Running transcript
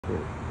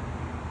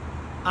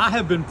I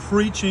have been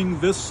preaching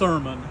this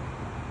sermon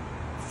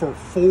for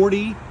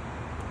 40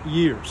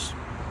 years.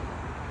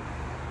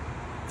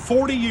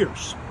 40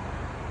 years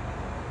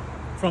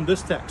from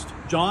this text.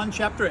 John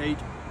chapter 8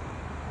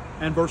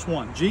 and verse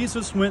 1.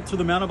 Jesus went to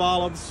the Mount of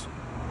Olives,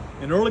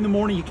 and early in the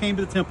morning he came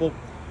to the temple.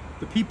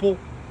 The people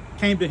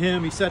came to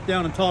him. He sat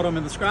down and taught them,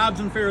 and the scribes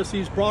and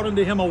Pharisees brought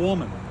unto him a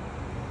woman.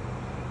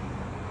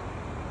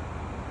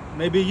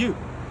 Maybe you.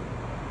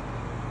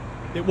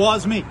 It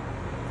was me.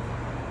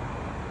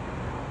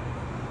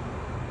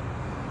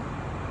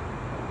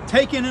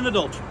 Taken in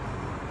adultery.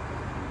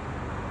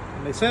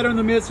 And they set her in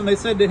the midst, and they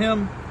said to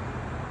him,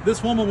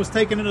 this woman was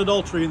taken in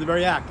adultery in the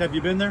very act. Have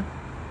you been there?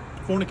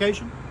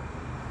 Fornication.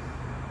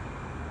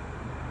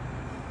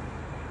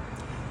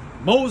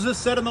 Moses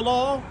said in the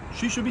law,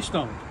 she should be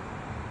stoned.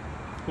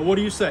 But what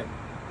do you say?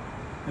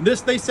 And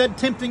this they said,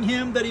 tempting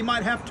him that he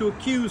might have to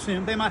accuse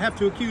him. They might have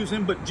to accuse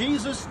him. But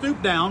Jesus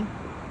stooped down,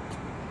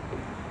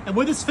 and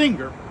with his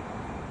finger,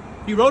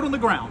 he wrote on the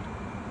ground,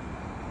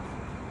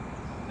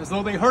 as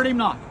though they heard him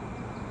not.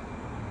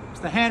 It's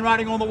the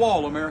handwriting on the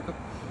wall, America.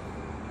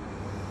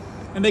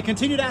 And they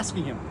continued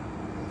asking him.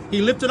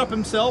 He lifted up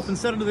himself and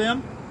said unto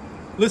them,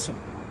 listen,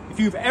 if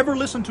you've ever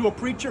listened to a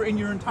preacher in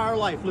your entire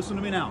life, listen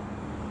to me now.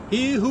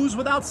 He who's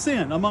without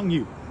sin among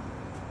you,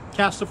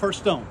 cast the first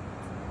stone.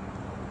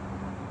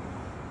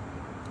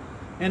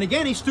 And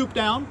again he stooped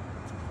down,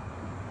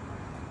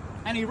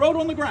 and he wrote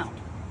on the ground.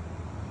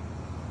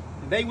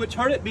 And they which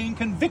heard it being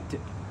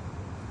convicted.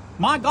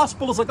 My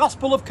gospel is a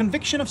gospel of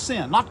conviction of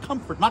sin, not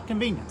comfort, not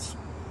convenience.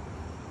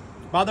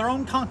 By their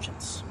own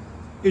conscience.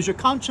 Is your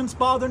conscience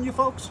bothering you,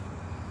 folks?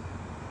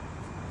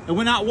 It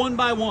went out one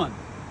by one.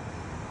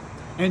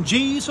 And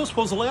Jesus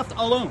was left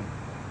alone,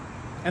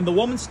 and the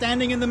woman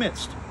standing in the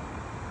midst.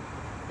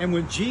 And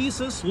when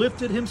Jesus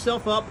lifted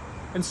himself up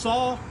and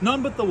saw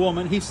none but the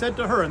woman, he said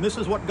to her, and this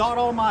is what God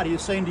Almighty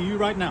is saying to you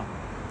right now,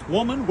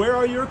 woman, where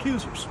are your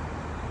accusers?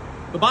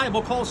 The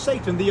Bible calls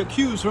Satan the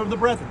accuser of the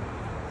brethren.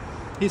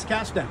 He's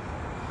cast down.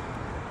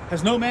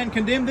 Has no man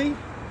condemned thee?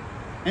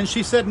 And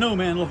she said, no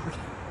man, Lord.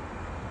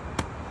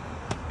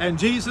 And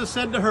Jesus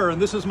said to her,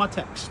 and this is my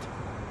text,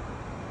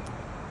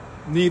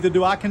 neither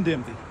do I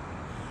condemn thee.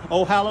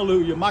 Oh,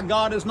 hallelujah. My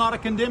God is not a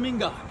condemning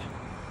God.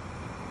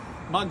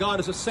 My God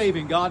is a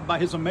saving God by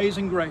his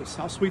amazing grace.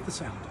 How sweet the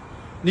sound.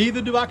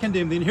 Neither do I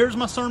condemn thee. And here's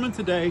my sermon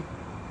today.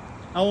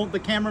 I want my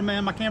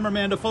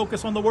cameraman to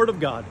focus on the word of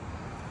God.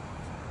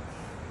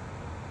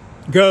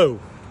 Go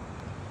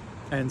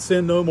and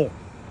sin no more.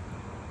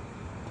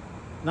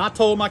 And I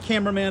told my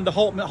cameraman to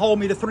hold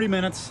me to 3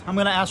 minutes. I'm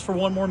going to ask for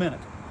 1 more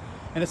minute.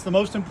 And it's the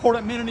most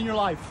important minute in your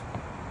life.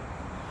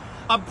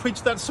 I've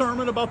preached that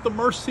sermon about the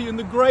mercy and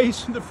the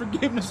grace and the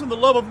forgiveness and the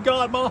love of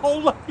God my whole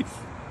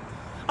life.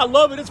 I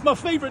love it. It's my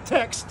favorite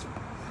text.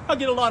 I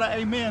get a lot of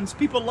amens.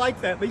 People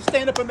like that. They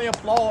stand up and they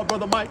applaud,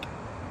 Brother Mike.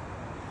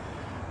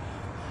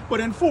 But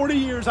in 40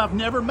 years, I've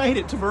never made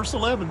it to verse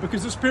 11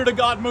 because the Spirit of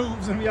God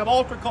moves and we have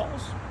altar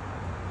calls.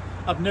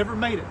 I've never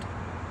made it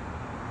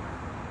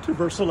to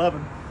verse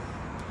 11.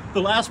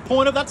 The last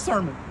point of that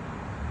sermon.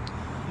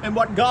 And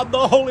what God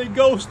the Holy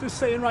Ghost is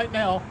saying right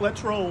now,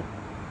 let's roll.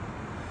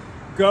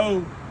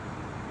 Go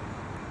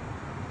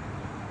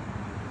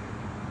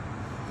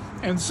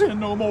and sin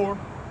no more.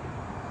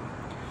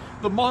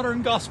 The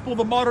modern gospel,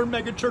 the modern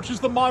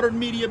megachurches, the modern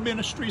media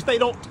ministries, they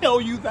don't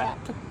tell you that.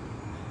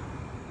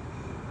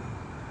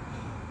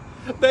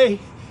 They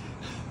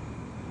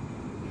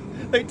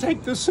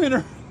take the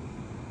sinner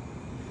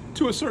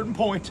to a certain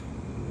point,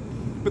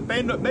 but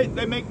they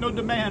make no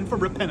demand for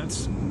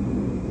repentance.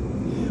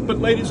 But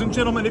ladies and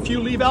gentlemen, if you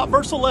leave out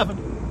verse 11,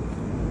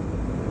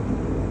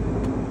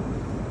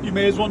 you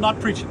may as well not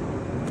preach it.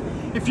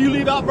 If you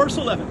leave out verse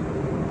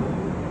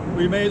 11,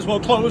 we may as well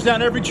close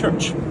down every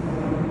church.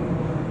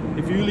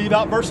 If you leave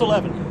out verse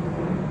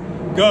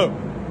 11, go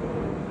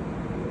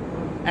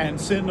and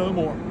sin no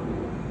more.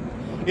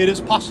 It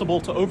is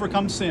possible to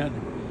overcome sin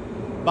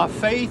by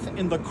faith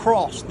in the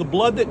cross. The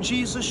blood that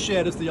Jesus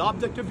shed is the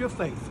object of your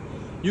faith.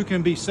 You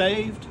can be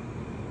saved,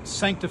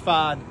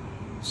 sanctified,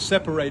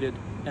 separated,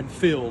 and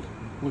filled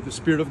with the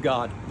Spirit of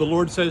God. The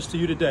Lord says to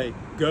you today,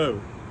 go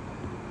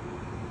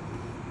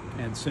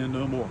and sin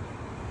no more.